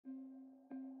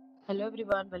Hello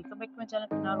everyone, welcome back to my channel.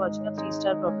 We are watching a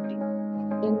 3-star property.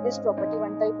 In this property,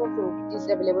 one type of room is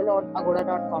available on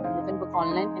agoda.com. You can book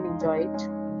online and enjoy it.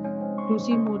 To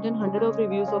see more than 100 of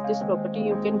reviews of this property,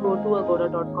 you can go to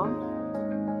agoda.com.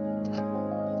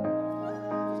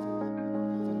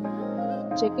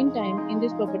 Check-in time in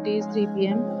this property is 3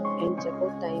 p.m. And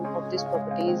checkout time of this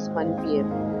property is 1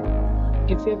 p.m.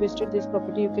 If you have visited this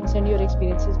property, you can send your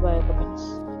experiences via comments.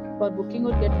 For booking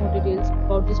or get more details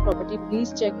about this property,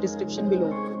 please check description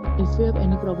below. If you have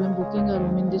any problem booking a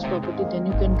room in this property, then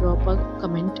you can drop a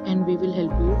comment and we will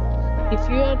help you. If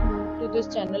you are new to this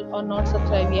channel or not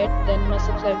subscribed yet, then must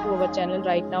subscribe to our channel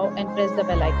right now and press the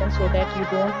bell icon so that you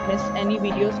don't miss any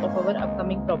videos of our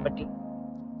upcoming property.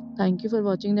 Thank you for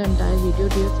watching the entire video.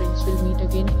 Dear friends, we'll meet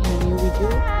again in a new video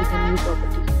with a new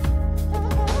property.